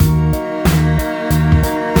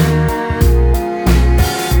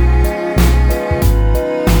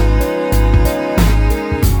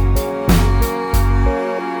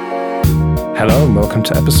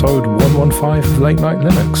welcome to episode 115 of Late Night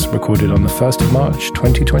Linux, recorded on the 1st of March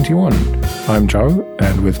 2021. I'm Joe,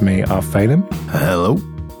 and with me are Phelim. Hello.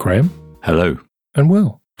 Graham. Hello. And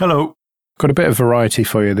Will. Hello. Got a bit of variety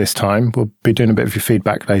for you this time. We'll be doing a bit of your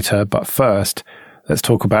feedback later, but first, let's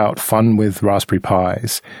talk about fun with Raspberry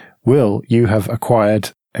Pis. Will, you have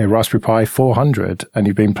acquired a Raspberry Pi 400, and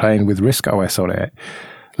you've been playing with RISC-OS on it.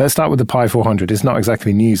 Let's start with the Pi 400. It's not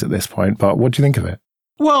exactly news at this point, but what do you think of it?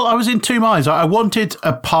 Well, I was in two minds. I wanted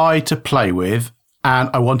a Pi to play with, and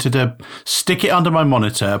I wanted to stick it under my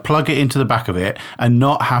monitor, plug it into the back of it, and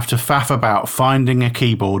not have to faff about finding a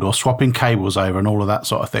keyboard or swapping cables over and all of that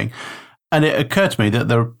sort of thing. And it occurred to me that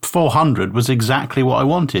the 400 was exactly what I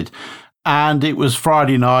wanted. And it was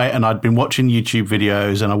Friday night, and I'd been watching YouTube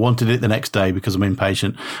videos, and I wanted it the next day because I'm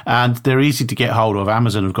impatient. And they're easy to get hold of.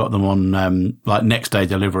 Amazon have got them on like next day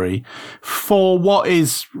delivery for what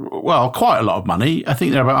is, well, quite a lot of money. I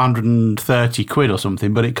think they're about 130 quid or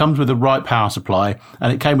something, but it comes with the right power supply,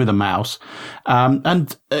 and it came with a mouse.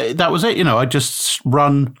 And that was it. You know, I just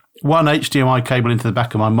run one HDMI cable into the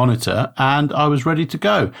back of my monitor, and I was ready to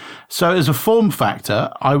go. So as a form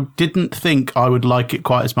factor, I didn't think I would like it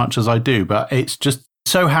quite as much as I do, but it's just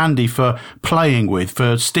so handy for playing with,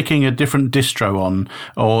 for sticking a different distro on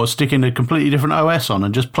or sticking a completely different OS on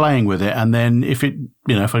and just playing with it. And then if it,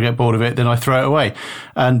 you know, if I get bored of it, then I throw it away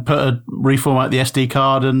and reformat the SD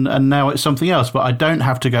card, and now it's something else. But I don't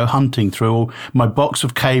have to go hunting through all my box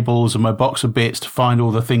of cables and my box of bits to find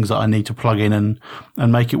all the things that I need to plug in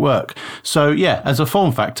and make it work. So yeah, as a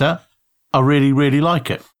form factor, I really, really like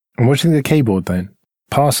it. And what do you think of the keyboard then?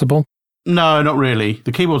 Passable? No, not really.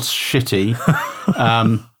 The keyboard's shitty.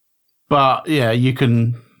 But yeah,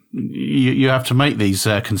 you have to make these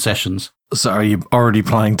concessions. So are you already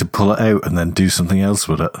planning to pull it out and then do something else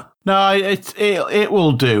with it? No, it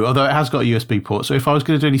will do, although it has got a USB port. So if I was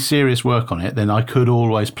going to do any serious work on it, then I could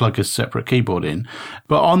always plug a separate keyboard in.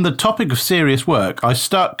 But on the topic of serious work, I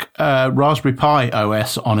stuck Raspberry Pi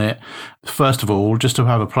OS on it, first of all, just to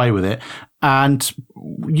have a play with it, and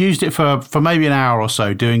used it for maybe an hour or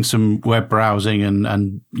so, doing some web browsing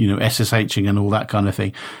and you know, SSHing and all that kind of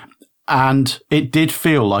thing. And it did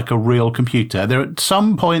feel like a real computer. There are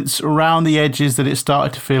some points around the edges that it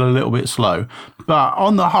started to feel a little bit slow. But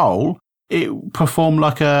on the whole, it performed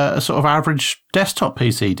like a sort of average desktop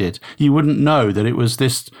PC did. You wouldn't know that it was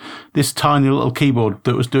this tiny little keyboard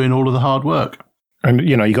that was doing all of the hard work. And,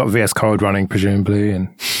 you know, you got VS Code running, presumably, and...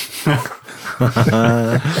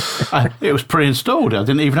 It was pre-installed. I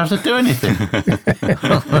didn't even have to do anything.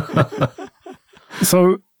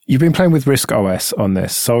 So... You've been playing with RISC-OS on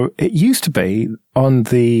this. So it used to be on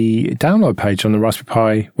the download page on the Raspberry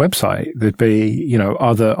Pi website, there'd be, you know,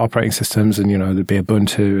 other operating systems and, you know, there'd be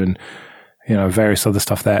Ubuntu and, you know, various other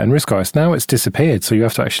stuff there. And RISC-OS, now it's disappeared. So you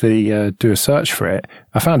have to actually do a search for it.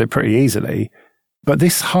 I found it pretty easily. But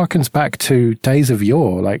this harkens back to days of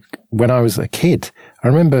yore, like when I was a kid. I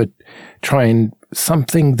remember trying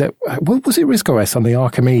something that, what was it, RISC-OS on the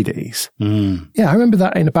Archimedes? Yeah, I remember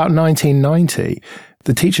that in about 1990.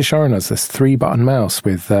 The teacher showing us this 3-button mouse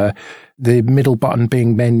with the middle button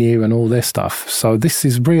being menu and all this stuff. So this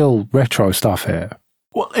is real retro stuff here.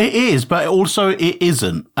 Well, it is, but also it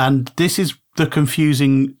isn't. And this is the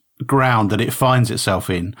confusing ground that it finds itself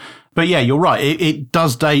in. But yeah, you're right. It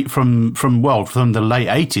does date from the late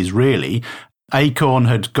 80s, really. Acorn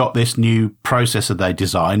had got this new processor they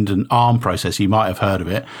designed, an ARM processor, you might have heard of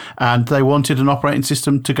it, and they wanted an operating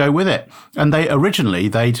system to go with it. And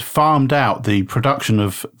they'd farmed out the production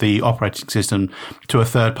of the operating system to a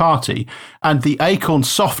third party. And the Acorn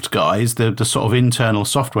Soft guys, the sort of internal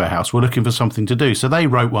software house, were looking for something to do. So they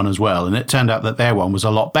wrote one as well, and it turned out that their one was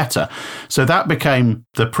a lot better. So that became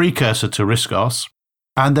the precursor to RISC-OS.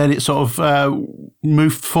 And then it sort of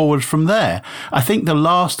moved forward from there. I think the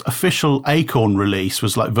last official Acorn release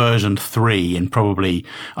was like version 3 in probably,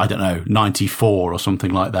 I don't know, 94 or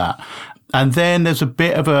something like that. And then there's a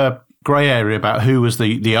bit of a grey area about who was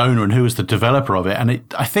the owner and who was the developer of it. And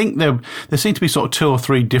I think there seem to be sort of 2 or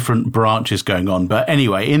 3 different branches going on. But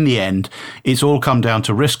anyway, in the end, it's all come down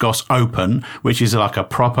to RISC-OS Open, which is like a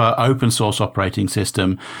proper open source operating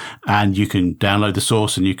system. And you can download the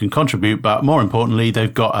source and you can contribute. But more importantly,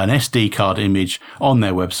 they've got an SD card image on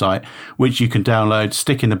their website, which you can download,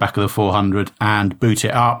 stick in the back of the 400 and boot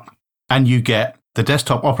it up. And you get the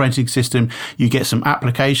desktop operating system. You get some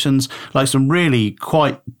applications, like some really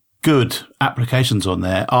quite good applications on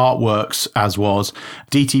there. Artworks, as was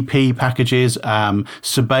DTP packages,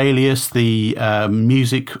 Sibelius, the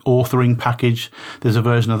music authoring package. There's a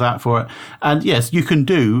version of that for it. And yes, you can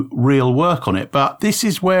do real work on it, but this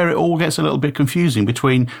is where it all gets a little bit confusing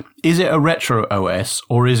between, is it a retro OS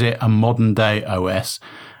or is it a modern day OS?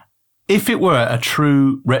 If it were a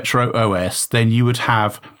true retro OS, then you would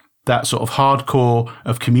have that sort of hardcore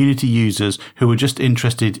of community users who are just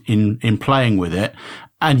interested in playing with it.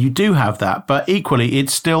 And you do have that, but equally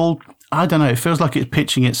it's still, I don't know, it feels like it's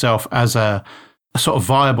pitching itself as a sort of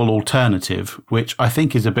viable alternative, which I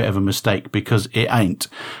think is a bit of a mistake because it ain't.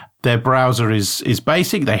 Their browser is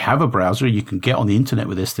basic. They have a browser. You can get on the internet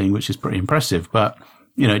with this thing, which is pretty impressive, but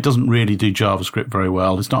it doesn't really do JavaScript very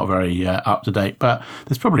well. It's not very up to date, but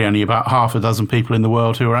there's probably only about half a dozen people in the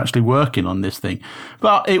world who are actually working on this thing.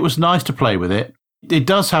 But it was nice to play with it. It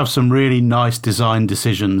does have some really nice design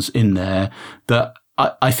decisions in there that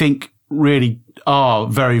I think really are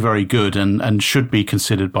very, very good and should be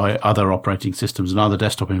considered by other operating systems and other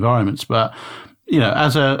desktop environments. But,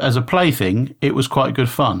 as a plaything, it was quite good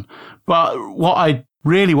fun. But what I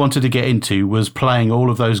really wanted to get into was playing all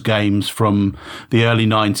of those games from the early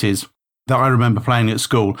 90s that I remember playing at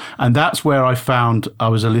school. And that's where I found I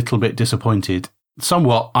was a little bit disappointed.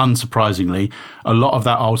 Somewhat unsurprisingly, a lot of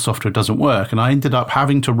that old software doesn't work, and I ended up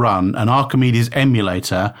having to run an Archimedes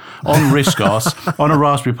emulator on RISC-OS on a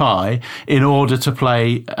Raspberry Pi in order to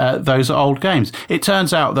play those old games. It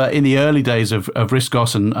turns out that in the early days of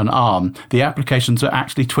RISC-OS and ARM, the applications are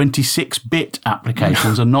actually 26-bit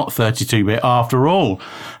applications and not 32-bit after all.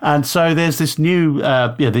 And so there's this new,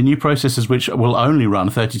 the new processors which will only run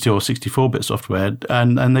 32 or 64-bit software,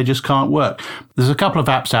 and they just can't work. There's a couple of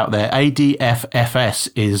apps out there. ADFFS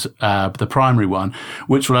is the primary one,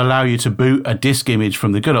 which will allow you to boot a disk image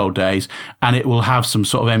from the good old days, and it will have some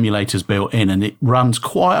sort of emulators built in, and it runs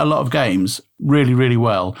quite a lot of games really, really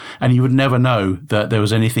well, and you would never know that there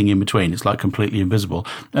was anything in between. It's like completely invisible.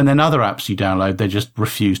 And then other apps you download, they just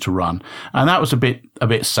refuse to run. And that was a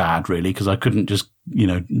bit sad, really, because I couldn't just,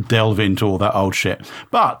 delve into all that old shit.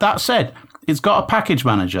 But that said, it's got a package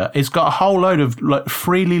manager. It's got a whole load of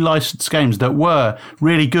freely licensed games that were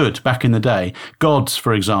really good back in the day. Gods,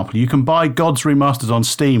 for example. You can buy Gods Remastered on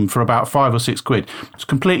Steam for about £5 or £6. It's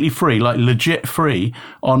completely free, like legit free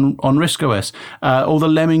on RISC-OS. All the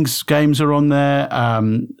Lemmings games are on there.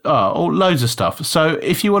 Loads of stuff. So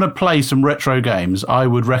if you want to play some retro games, I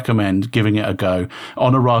would recommend giving it a go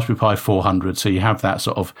on a Raspberry Pi 400. So you have that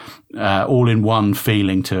sort of all-in-one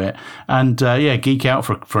feeling to it. And geek out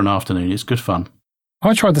for an afternoon. It's good fun.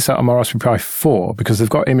 I tried this out on my Raspberry Pi 4 because they've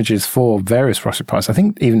got images for various Raspberry Pis, I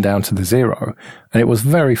think even down to the Zero, and it was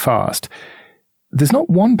very fast. There's not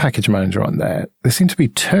one package manager on there. There seem to be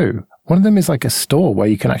two. One of them is like a store where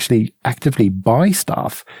you can actually actively buy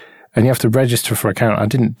stuff and you have to register for an account. I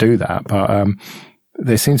didn't do that, but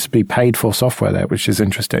there seems to be paid for software there, which is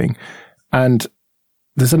interesting. And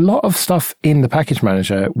there's a lot of stuff in the package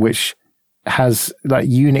manager which has like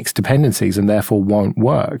Unix dependencies and therefore won't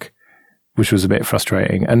work, which was a bit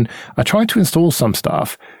frustrating. And I tried to install some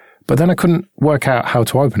stuff, but then I couldn't work out how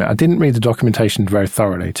to open it. I didn't read the documentation very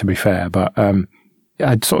thoroughly, to be fair, but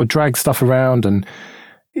I'd sort of dragged stuff around, and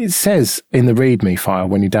it says in the README file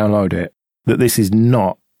when you download it that this is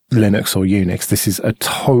not Linux or Unix. This is a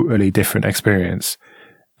totally different experience.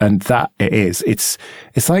 And that it is. It's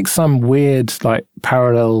like some weird, like,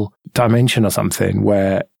 parallel dimension or something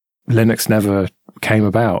where Linux never came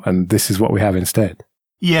about, and this is what we have instead.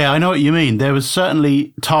 Yeah, I know what you mean. There was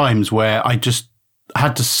certainly times where I just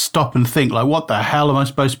had to stop and think, like, what the hell am I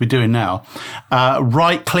supposed to be doing now?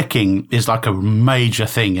 Right-clicking is like a major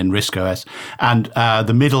thing in RISC-OS, and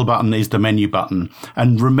the middle button is the menu button.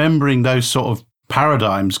 And remembering those sort of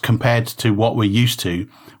paradigms compared to what we're used to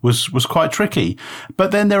was quite tricky.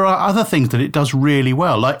 But then there are other things that it does really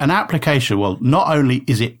well. Like an application, well, not only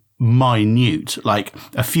is it minute, like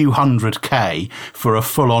a few 100K for a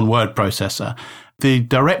full-on word processor, the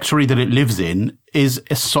directory that it lives in is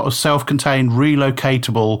a sort of self-contained,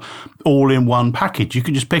 relocatable, all-in-one package. You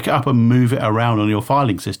can just pick it up and move it around on your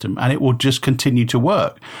filing system, and it will just continue to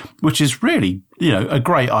work, which is really, a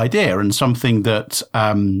great idea, and something that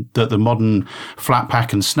that the modern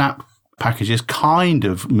Flatpak and Snap packages kind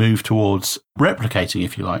of move towards replicating,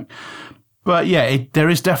 if you like. But yeah, there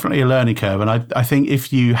is definitely a learning curve, and I think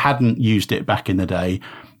if you hadn't used it back in the day,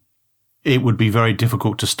 it would be very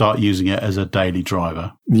difficult to start using it as a daily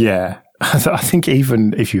driver. Yeah. I think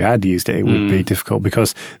even if you had used it, it would be difficult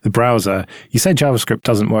because the browser, you say JavaScript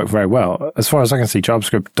doesn't work very well. As far as I can see,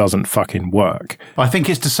 JavaScript doesn't fucking work. I think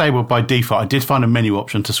it's disabled by default. I did find a menu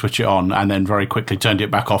option to switch it on and then very quickly turned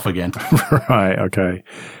it back off again. Right, okay.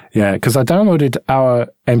 Yeah, because I downloaded our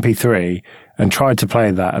MP3 and tried to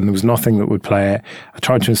play that, and there was nothing that would play it. I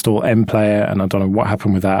tried to install MPlayer, and I don't know what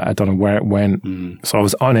happened with that. I don't know where it went. So I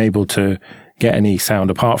was unable to get any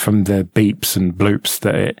sound apart from the beeps and bloops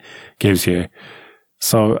that it gives you.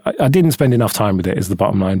 So I didn't spend enough time with it, is the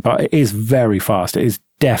bottom line. But it is very fast. It is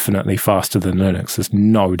definitely faster than Linux. There's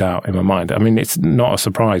no doubt in my mind. I mean, it's not a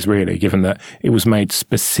surprise, really, given that it was made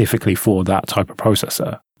specifically for that type of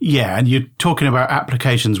processor. Yeah, and you're talking about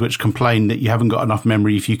applications which complain that you haven't got enough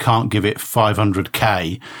memory if you can't give it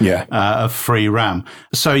 500K of free RAM.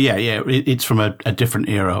 So, it's from a different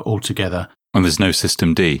era altogether. And there's no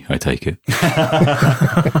Systemd, I take it.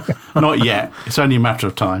 Not yet. It's only a matter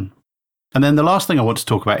of time. And then the last thing I want to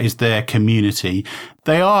talk about is their community.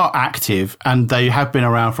 They are active and they have been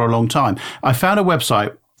around for a long time. I found a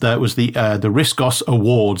website that was the RISC-OS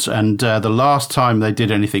Awards, and the last time they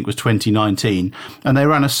did anything was 2019. And they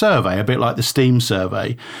ran a survey, a bit like the Steam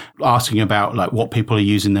survey, asking about like what people are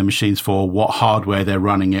using their machines for, what hardware they're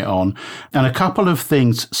running it on. And a couple of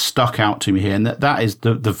things stuck out to me here, and that is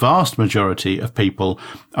the vast majority of people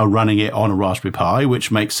are running it on a Raspberry Pi,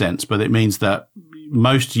 which makes sense, but it means that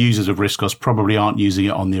most users of RISC-OS probably aren't using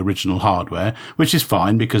it on the original hardware, which is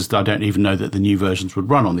fine because I don't even know that the new versions would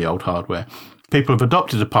run on the old hardware. People have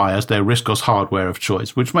adopted a Pi as their RISC-OS hardware of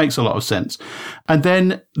choice, which makes a lot of sense. And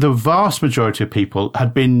then the vast majority of people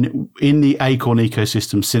had been in the Acorn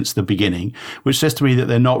ecosystem since the beginning, which says to me that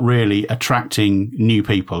they're not really attracting new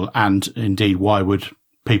people. And indeed, why would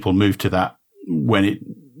people move to that when it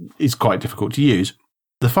is quite difficult to use?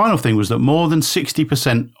 The final thing was that more than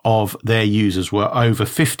 60% of their users were over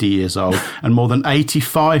 50 years old and more than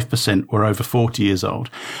 85% were over 40 years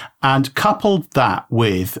old. And coupled that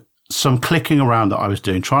with some clicking around that I was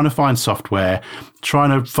doing, trying to find software,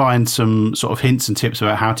 trying to find some sort of hints and tips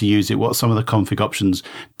about how to use it, what some of the config options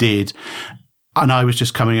did. And I was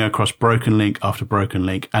just coming across broken link after broken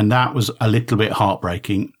link. And that was a little bit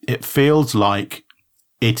heartbreaking. It feels like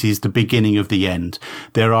it is the beginning of the end.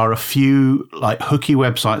 There are a few like hooky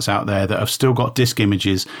websites out there that have still got disk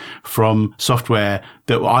images from software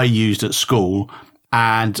that I used at school.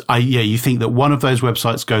 And you think that one of those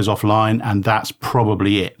websites goes offline and that's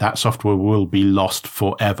probably it. That software will be lost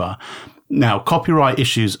forever. Now, copyright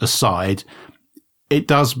issues aside, it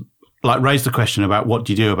does like raise the question about what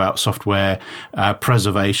do you do about software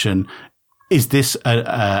preservation. Is this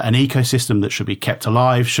an ecosystem that should be kept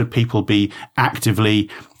alive? Should people be actively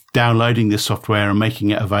downloading this software and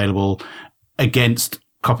making it available against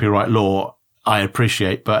copyright law? I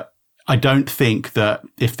appreciate, but I don't think that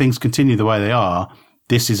if things continue the way they are,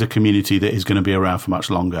 this is a community that is going to be around for much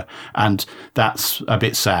longer. And that's a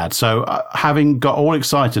bit sad. So having got all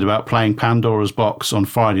excited about playing Pandora's Box on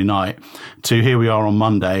Friday night to here we are on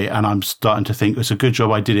Monday, and I'm starting to think it's a good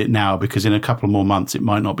job I did it now because in a couple of more months, it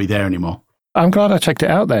might not be there anymore. I'm glad I checked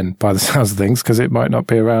it out then, by the sounds of things, because it might not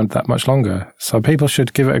be around that much longer. So people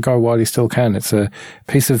should give it a go while you still can. It's a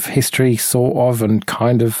piece of history, sort of, and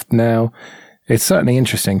kind of now. It's certainly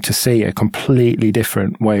interesting to see a completely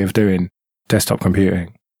different way of doing desktop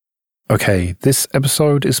computing. Okay, this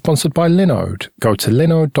episode is sponsored by Linode. Go to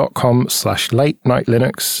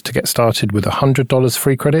linode.com/late-night-linux to get started with $100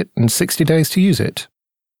 free credit and 60 days to use it.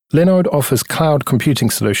 Linode offers cloud computing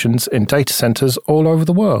solutions in data centers all over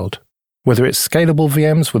the world. Whether it's scalable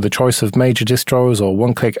VMs with a choice of major distros or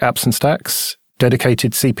one-click apps and stacks,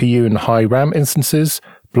 dedicated CPU and high RAM instances,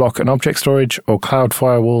 block and object storage, or cloud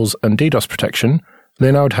firewalls and DDoS protection,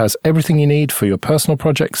 Linode has everything you need for your personal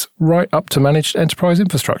projects right up to managed enterprise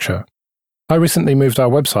infrastructure. I recently moved our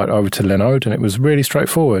website over to Linode and it was really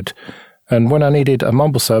straightforward. And when I needed a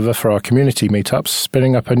Mumble server for our community meetups,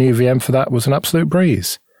 spinning up a new VM for that was an absolute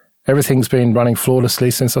breeze. Everything's been running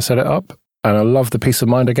flawlessly since I set it up, and I love the peace of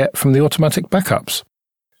mind I get from the automatic backups.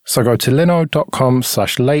 So go to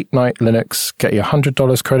linode.com/late-night-linux, get your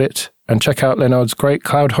 $100 credit, and check out Linode's great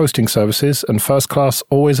cloud hosting services and first-class,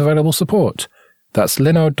 always available support. That's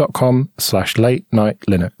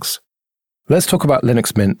linode.com/late-night-linux. Let's talk about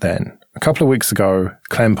Linux Mint then. A couple of weeks ago,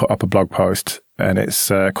 Clem put up a blog post, and it's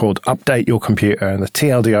called Update Your Computer, and the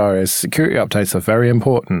TLDR is security updates are very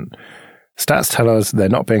important. Stats tell us they're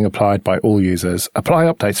not being applied by all users. Apply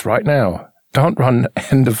updates right now. Don't run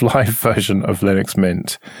end-of-life version of Linux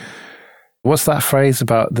Mint. What's that phrase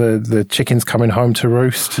about the chickens coming home to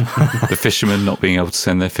roost? The fishermen not being able to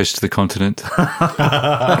send their fish to the continent.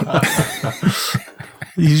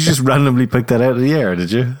 You just randomly picked that out of the air,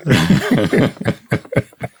 did you?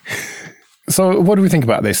 So what do we think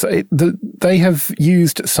about this? They have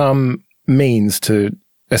used some means to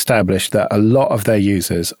establish that a lot of their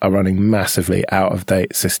users are running massively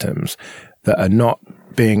out-of-date systems that are not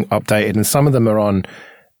being updated, and some of them are on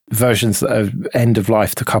versions that are end of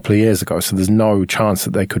life a couple of years ago, so there's no chance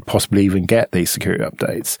that they could possibly even get these security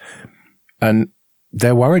updates. And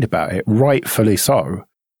they're worried about it, rightfully so.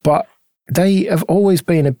 But they have always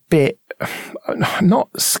been a bit, not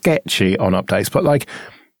sketchy on updates, but like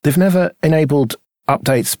they've never enabled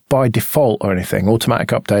updates by default or anything, automatic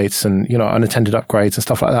updates and, unattended upgrades and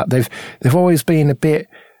stuff like that. They've always been a bit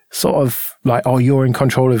sort of like, oh, you're in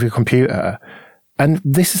control of your computer. And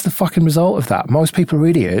this is the fucking result of that. Most people are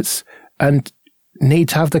idiots and need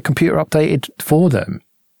to have their computer updated for them.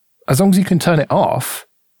 As long as you can turn it off,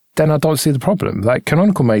 then I don't see the problem. Like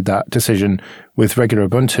Canonical made that decision with regular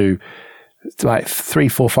Ubuntu like 3,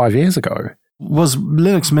 4, 5 years ago. Was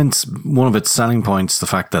Linux Mint's one of its selling points the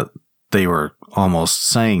fact that they were almost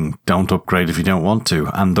saying don't upgrade if you don't want to,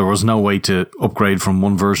 and there was no way to upgrade from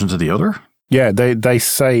one version to the other? Yeah, they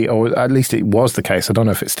say, or at least it was the case. I don't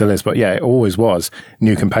know if it still is, but yeah, it always was.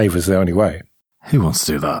 Nuke and Pave was the only way. Who wants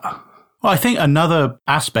to do that? Well, I think another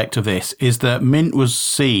aspect of this is that Mint was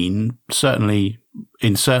seen, certainly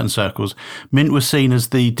in certain circles, Mint was seen as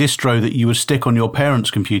the distro that you would stick on your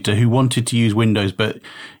parents' computer who wanted to use Windows, but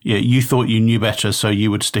you thought you knew better, so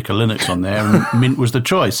you would stick a Linux on there, and Mint was the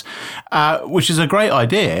choice, which is a great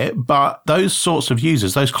idea, but those sorts of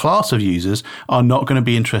users, those class of users, are not going to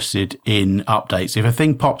be interested in updates. If a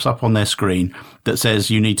thing pops up on their screen that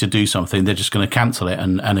says you need to do something, they're just going to cancel it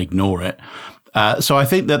and ignore it. So I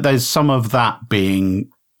think that there's some of that being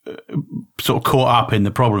sort of caught up in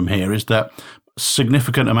the problem here, is that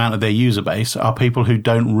significant amount of their user base are people who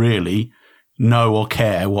don't really know or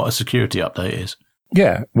care what a security update is.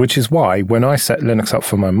 Yeah, which is why when I set Linux up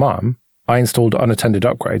for my mum, I installed unattended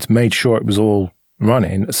upgrades, made sure it was all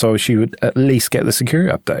running so she would at least get the security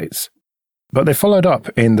updates. But they followed up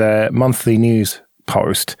in their monthly news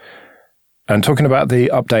post. And talking about the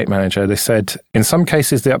update manager, they said, in some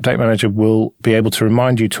cases, the update manager will be able to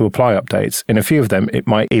remind you to apply updates. In a few of them, it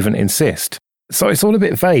might even insist. So it's all a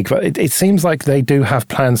bit vague, but it seems like they do have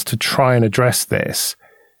plans to try and address this.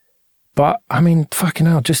 But, I mean, fucking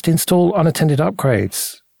hell, just install unattended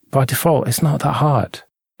upgrades by default. It's not that hard.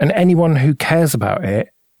 And anyone who cares about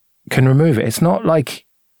it can remove it. It's not like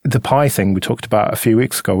the Pi thing we talked about a few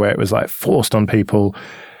weeks ago, where it was like forced on people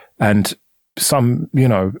and some,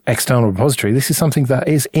 external repository. This is something that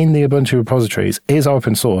is in the Ubuntu repositories, is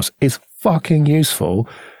open source, is fucking useful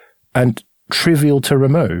and trivial to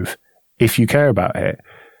remove if you care about it.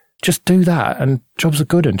 Just do that and jobs are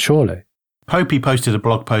good, and surely. Popey posted a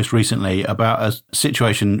blog post recently about a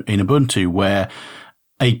situation in Ubuntu where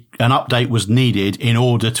an update was needed in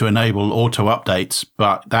order to enable auto updates,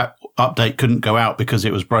 but that update couldn't go out because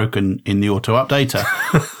it was broken in the auto updater.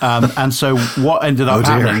 And so what ended up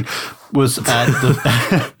happening was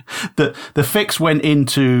the fix went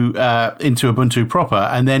into Ubuntu proper,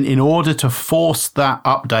 and then in order to force that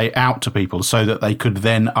update out to people so that they could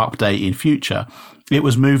then update in future, it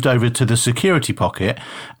was moved over to the security pocket,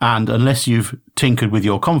 and unless you've tinkered with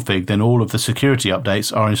your config, then all of the security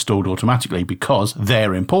updates are installed automatically because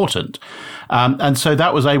they're important. And so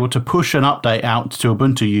that was able to push an update out to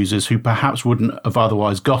Ubuntu users who perhaps wouldn't have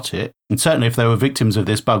otherwise got it. And certainly if they were victims of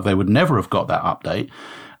this bug, they would never have got that update,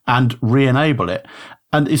 and re-enable it.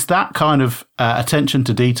 And it's that kind of attention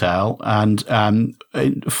to detail, and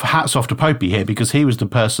hats off to Popey here, because he was the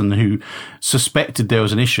person who suspected there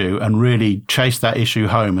was an issue and really chased that issue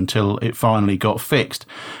home until it finally got fixed.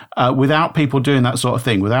 Without people doing that sort of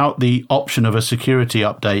thing, without the option of a security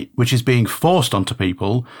update, which is being forced onto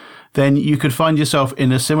people, then you could find yourself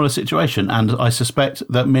in a similar situation. And I suspect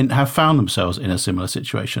that Mint have found themselves in a similar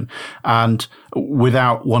situation. And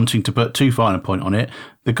without wanting to put too fine a point on it,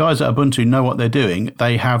 the guys at Ubuntu know what they're doing.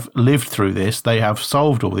 They have lived through this. They have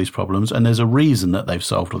solved all these problems. And there's a reason that they've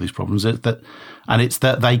solved all these problems. And it's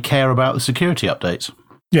that they care about the security updates.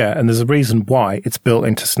 Yeah, and there's a reason why it's built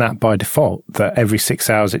into Snap by default, that every 6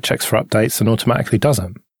 hours it checks for updates and automatically does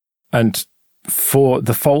them. And for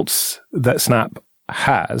the faults that Snap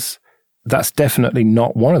has, that's definitely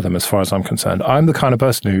not one of them as far as I'm concerned. I'm the kind of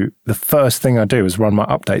person who the first thing I do is run my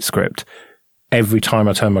update script every time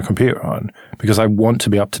I turn my computer on, because I want to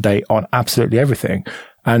be up to date on absolutely everything.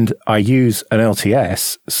 And I use an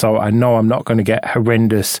LTS, so I know I'm not going to get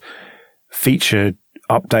horrendous feature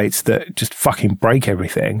updates that just fucking break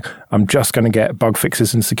everything. I'm just going to get bug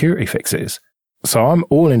fixes and security fixes. So I'm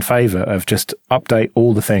all in favor of just update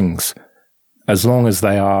all the things as long as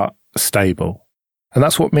they are stable. And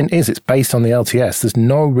that's what Mint is. It's based on the LTS. There's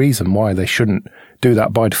no reason why they shouldn't do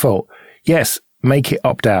that by default. Yes, make it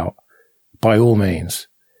opt out by all means.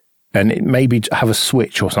 And it maybe have a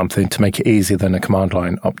switch or something to make it easier than a command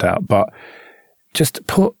line opt out. But just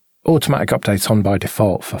put automatic updates on by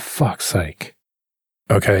default, for fuck's sake.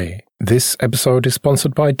 Okay, this episode is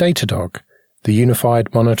sponsored by Datadog, the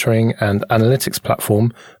unified monitoring and analytics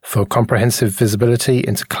platform for comprehensive visibility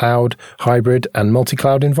into cloud, hybrid, and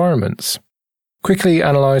multi-cloud environments. Quickly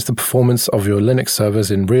analyze the performance of your Linux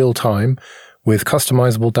servers in real time with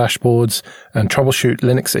customizable dashboards and troubleshoot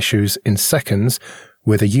Linux issues in seconds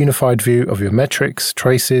with a unified view of your metrics,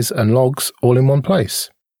 traces, and logs all in one place.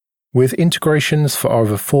 With integrations for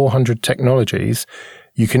over 400 technologies,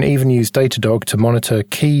 you can even use Datadog to monitor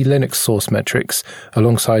key Linux source metrics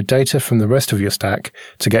alongside data from the rest of your stack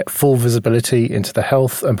to get full visibility into the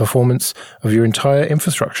health and performance of your entire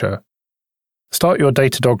infrastructure. Start your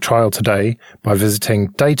Datadog trial today by visiting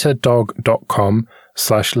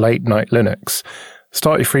datadog.com/late-night-Linux.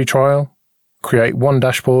 Start your free trial, create one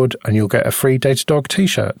dashboard, and you'll get a free Datadog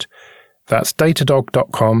t-shirt. That's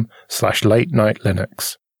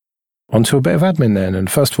datadog.com/late-night-Linux. On to a bit of admin then,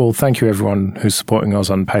 and first of all, thank you everyone who's supporting us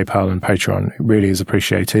on PayPal and Patreon. It really is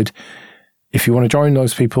appreciated. If you want to join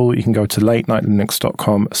those people, you can go to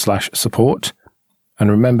latenightlinux.com/support.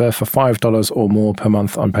 And remember, for $5 or more per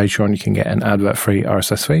month on Patreon, you can get an advert-free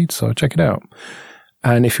RSS feed, so check it out.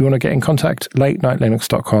 And if you want to get in contact,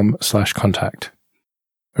 latenightlinux.com/contact.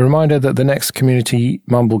 A reminder that the next Community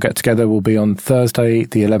Mumble get-together will be on Thursday,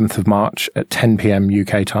 the 11th of March at 10 p.m.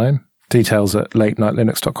 UK time. Details at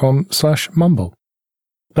latenightlinux.com/mumble.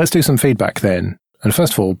 Let's do some feedback then. And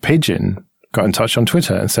first of all, Pigeon got in touch on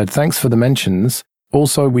Twitter and said, thanks for the mentions.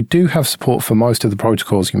 Also, we do have support for most of the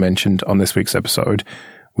protocols you mentioned on this week's episode.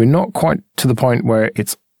 We're not quite to the point where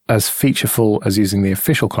it's as featureful as using the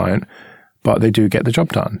official client, but they do get the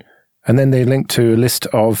job done. And then they link to a list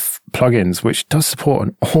of plugins, which does support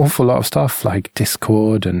an awful lot of stuff like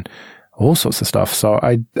Discord and all sorts of stuff. So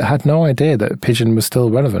I had no idea that Pigeon was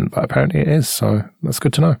still relevant, but apparently it is. So that's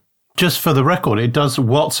good to know. Just for the record, it does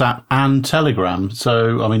WhatsApp and Telegram.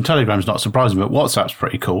 So, I mean, Telegram's not surprising, but WhatsApp's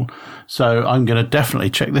pretty cool. So I'm going to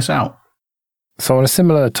definitely check this out. So on a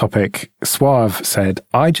similar topic, Suave said,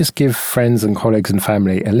 I just give friends and colleagues and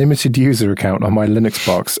family a limited user account on my Linux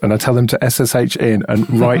box, and I tell them to SSH in and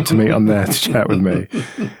write to me on there to chat with me.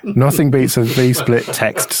 Nothing beats a V-split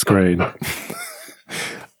text screen.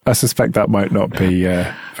 I suspect that might not be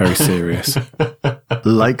very serious.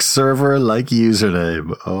 Like server, like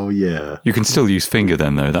username. Oh, yeah. You can still use finger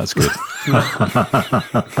then, though. That's good.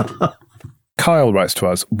 Kyle writes to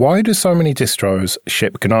us, why do so many distros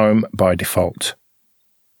ship GNOME by default?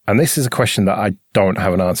 And this is a question that I don't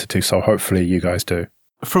have an answer to, so hopefully you guys do.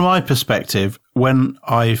 From my perspective, when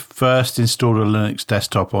I first installed a Linux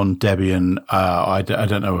desktop on Debian, I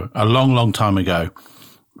don't know, a long, long time ago,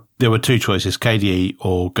 there were two choices, KDE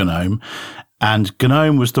or GNOME. And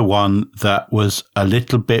GNOME was the one that was a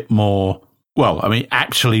little bit more, well, I mean,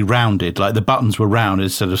 actually rounded. Like the buttons were round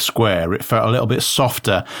instead of square. It felt a little bit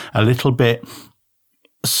softer, a little bit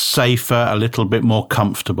safer, a little bit more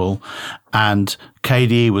comfortable. And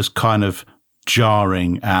KDE was kind of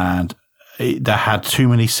jarring, and they had too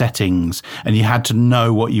many settings, and you had to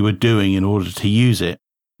know what you were doing in order to use it.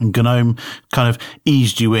 And GNOME kind of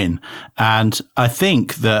eased you in. And I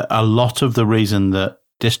think that a lot of the reason that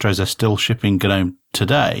distros are still shipping GNOME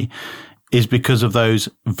today is because of those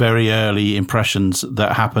very early impressions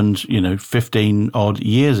that happened, 15 odd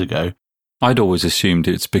years ago. I'd always assumed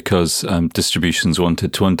it's because distributions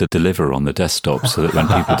wanted to under-deliver on the desktop so that when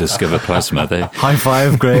people discover Plasma, they... High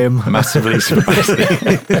five, Graham. Massively surprised.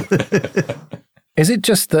 Is it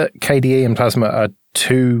just that KDE and Plasma are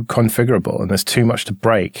too configurable and there's too much to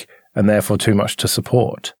break and therefore too much to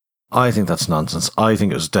support? I think that's nonsense. I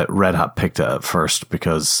think it was that Red Hat picked it at first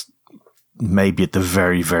because maybe at the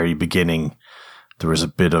very, very beginning there was a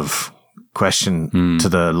bit of question to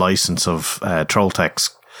the license of Trolltech's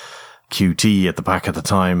Qt at the back at the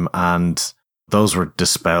time, and those were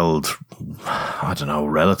dispelled, I don't know,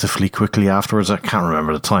 relatively quickly afterwards. I can't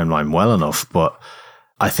remember the timeline well enough, but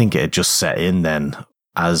I think it just set in then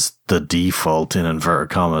as the default, in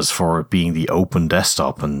inverted commas, for it being the open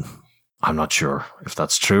desktop, and I'm not sure if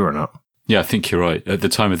that's true or not. Yeah, I think you're right. At the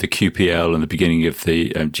time of the QPL and the beginning of the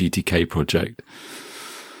GTK project,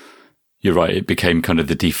 you're right, it became kind of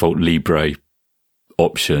the default Libre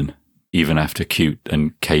option, even after Qt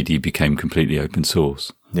and KDE became completely open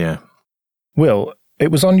source. Yeah. Will,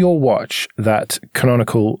 it was on your watch that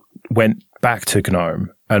Canonical went back to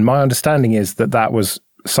GNOME, and my understanding is that that was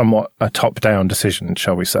somewhat a top-down decision,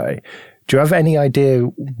 shall we say. Do you have any idea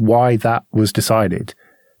why that was decided?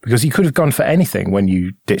 Because you could have gone for anything when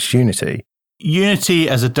you ditched Unity. Unity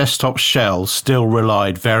as a desktop shell still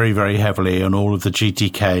relied very, very heavily on all of the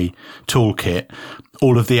GTK toolkit.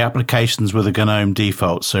 all of the applications were the GNOME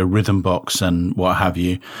default, so Rhythmbox and what have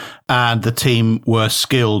you. And the team were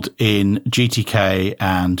skilled in GTK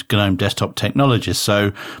and GNOME desktop technologies.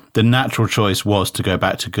 So the natural choice was to go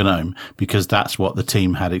back to GNOME because that's what the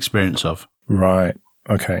team had experience of. Right.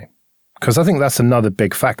 Okay. Because I think that's another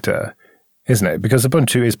big factor, isn't it? Because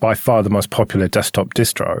Ubuntu is by far the most popular desktop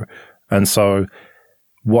distro. And so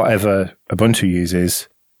whatever Ubuntu uses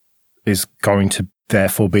is going to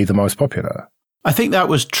therefore be the most popular. I think that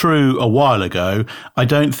was true a while ago. I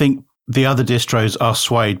don't think the other distros are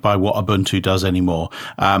swayed by what Ubuntu does anymore.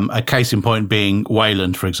 A case in point being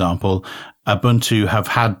Wayland, for example. Ubuntu have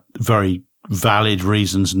had very valid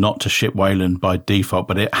reasons not to ship Wayland by default,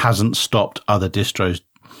 but it hasn't stopped other distros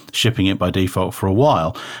shipping it by default for a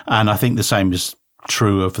while. And I think the same is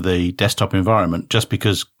true of the desktop environment. Just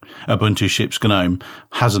because Ubuntu ships GNOME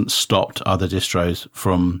hasn't stopped other distros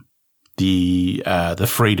from the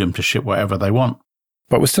freedom to ship whatever they want.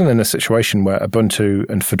 But we're still in a situation where Ubuntu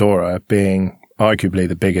and Fedora being arguably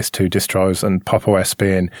the biggest two distros and Pop! OS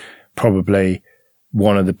being probably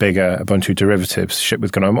one of the bigger Ubuntu derivatives shipped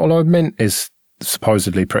with GNOME, although Mint is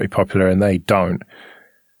supposedly pretty popular and they don't.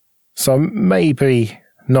 So maybe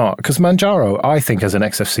not, because Manjaro, I think, as an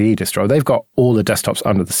XFCE distro, they've got all the desktops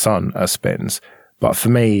under the sun as spins. But for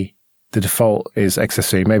me, the default is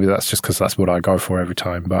XFCE. Maybe that's just because that's what I go for every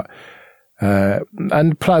time. But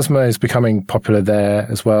and Plasma is becoming popular there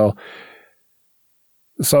as well.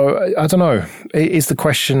 So I don't know. Is the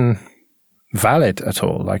question valid at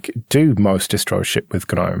all? Like, do most distros ship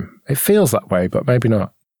with GNOME? It feels that way, but maybe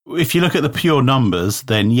not. If you look at the pure numbers,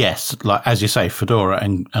 then yes, like as you say, Fedora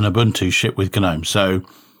and Ubuntu ship with GNOME. So,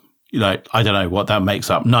 I don't know what that makes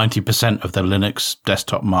up. 90% of the Linux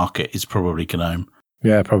desktop market is probably GNOME.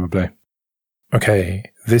 Yeah, probably.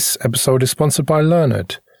 Okay, this episode is sponsored by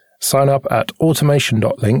Learned. Sign up at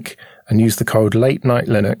automation.link and use the code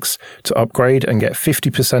LateNightLinux to upgrade and get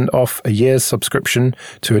 50% off a year's subscription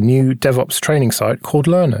to a new DevOps training site called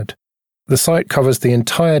Learned. The site covers the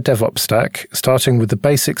entire DevOps stack, starting with the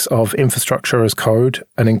basics of infrastructure as code,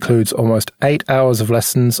 and includes almost 8 hours of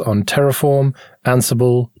lessons on Terraform,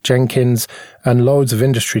 Ansible, Jenkins, and loads of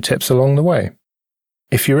industry tips along the way.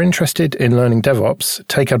 If you're interested in learning DevOps,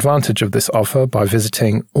 take advantage of this offer by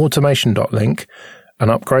visiting automation.link and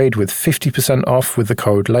upgrade with 50% off with the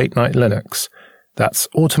code LateNightLinux. That's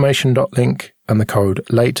automation.link and the code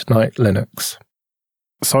LateNightLinux.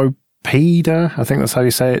 So Peter, I think that's how you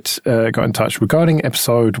say it, got in touch regarding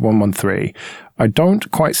episode 113. I don't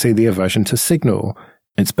quite see the aversion to Signal.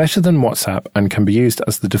 It's better than WhatsApp and can be used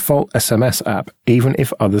as the default SMS app, even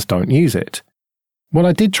if others don't use it. Well,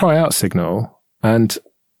 I did try out Signal, and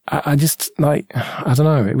I just, I don't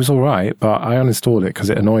know, it was all right, but I uninstalled it because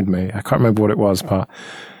it annoyed me. I can't remember what it was, but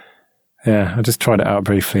yeah, I just tried it out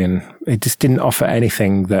briefly, and it just didn't offer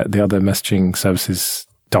anything that the other messaging services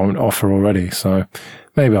don't offer already, so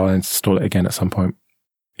maybe I'll install it again at some point.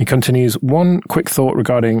 He continues, one quick thought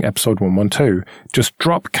regarding episode 112. Just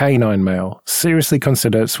drop K9 Mail. Seriously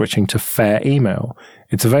consider switching to Fair Email.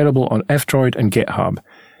 It's available on F-Droid and GitHub.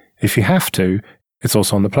 If you have to, it's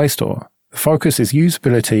also on the Play Store. The focus is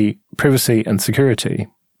usability, privacy, and security.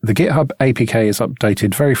 The GitHub APK is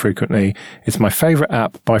updated very frequently. It's my favorite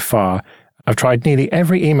app by far. I've tried nearly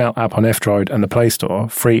every email app on F-Droid and the Play Store,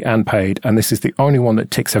 free and paid, and this is the only one that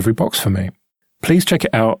ticks every box for me. Please check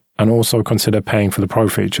it out and also consider paying for the pro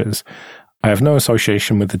features. I have no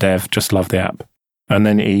association with the dev, just love the app. And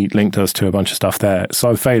then he linked us to a bunch of stuff there.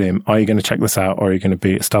 So Phelim, are you going to check this out, or are you going to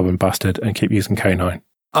be a stubborn bastard and keep using K9?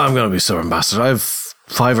 I'm going to be a stubborn bastard. I have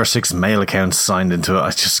 5 or 6 mail accounts signed into it. I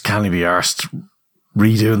just can't be arsed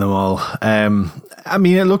redoing them all. I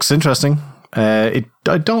mean, it looks interesting. I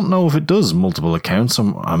don't know if it does multiple accounts.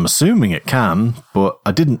 I'm assuming it can, but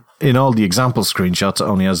I didn't. In all the example screenshots, it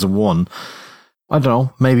only has the one. I don't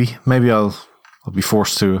know. Maybe I'll be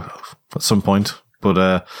forced to at some point.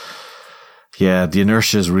 But yeah, the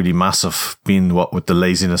inertia is really massive. Being what with the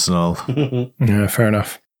laziness and all. Yeah, fair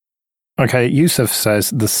enough. Okay, Yusuf says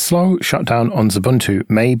the slow shutdown on Ubuntu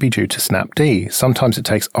may be due to Snapd. Sometimes it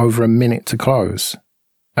takes over a minute to close.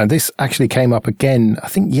 And this actually came up again, I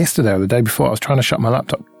think yesterday or the day before. I was trying to shut my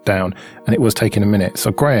laptop down and it was taking a minute.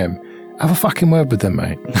 So Graham, have a fucking word with them,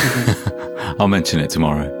 mate. I'll mention it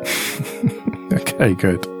tomorrow. Okay,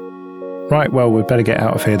 good. Right, well, we'd better get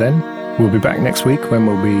out of here then. We'll be back next week when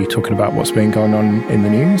we'll be talking about what's been going on in the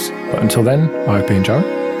news. But until then, I've been Joe.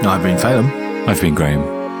 I've been Phelim. I've been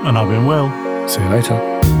Graham. And I've been Will. See you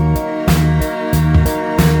later.